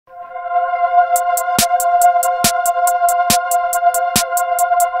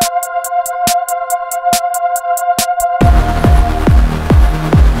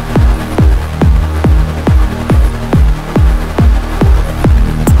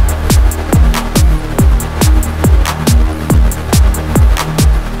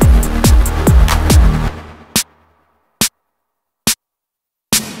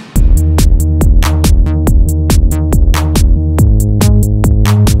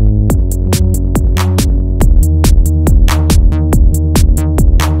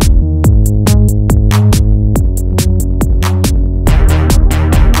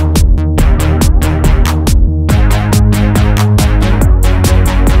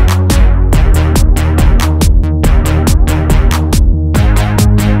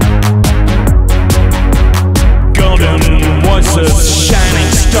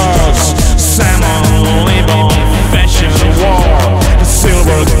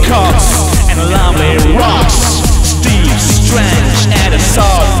cocks and lovely rocks. Steve Strange at a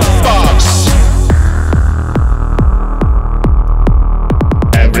soft box.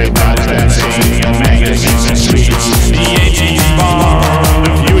 Everybody's dancing in magazines and streets. The 80s born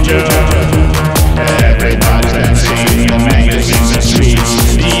the future. Everybody's dancing in magazines and streets.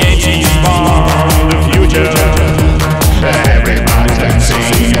 The 80s born the future. Everybody's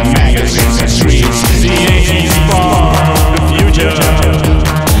dancing in magazines and streets. The 80s born the future.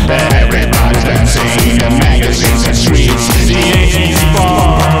 Everybody's dancing in magazines and streets. The 80s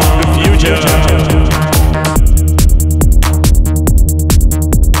born the future.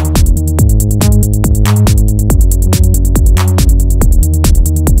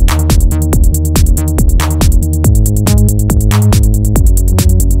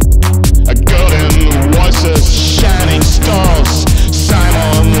 Shining stars,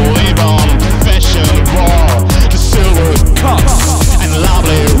 Simon Lebon, fashion war, the silver Cocks and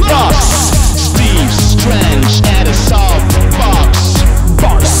lovely rocks. Steve Strange at a soft box.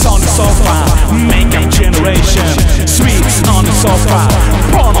 Bars on the sofa, makeup generation. Sweets on the sofa,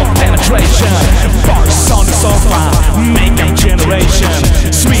 porno penetration. Bars on the sofa, makeup generation.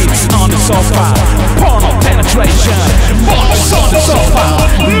 Sweets on the sofa, porno penetration. Bars on the sofa,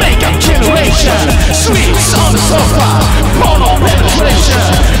 makeup generation. Sweets on the sofa, porno penetration.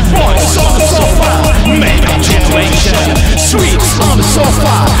 Boys on the sofa, makeup generation. Sweets on the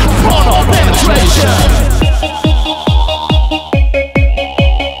sofa, porno penetration.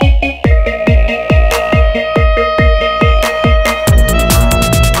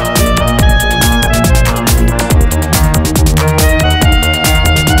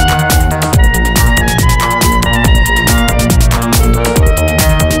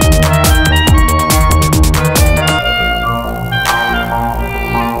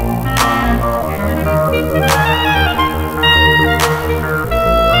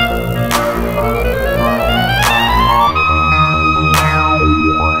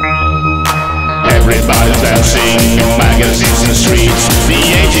 Everybody's dancing in magazines and streets. The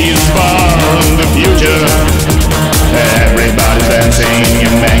 80s born the future.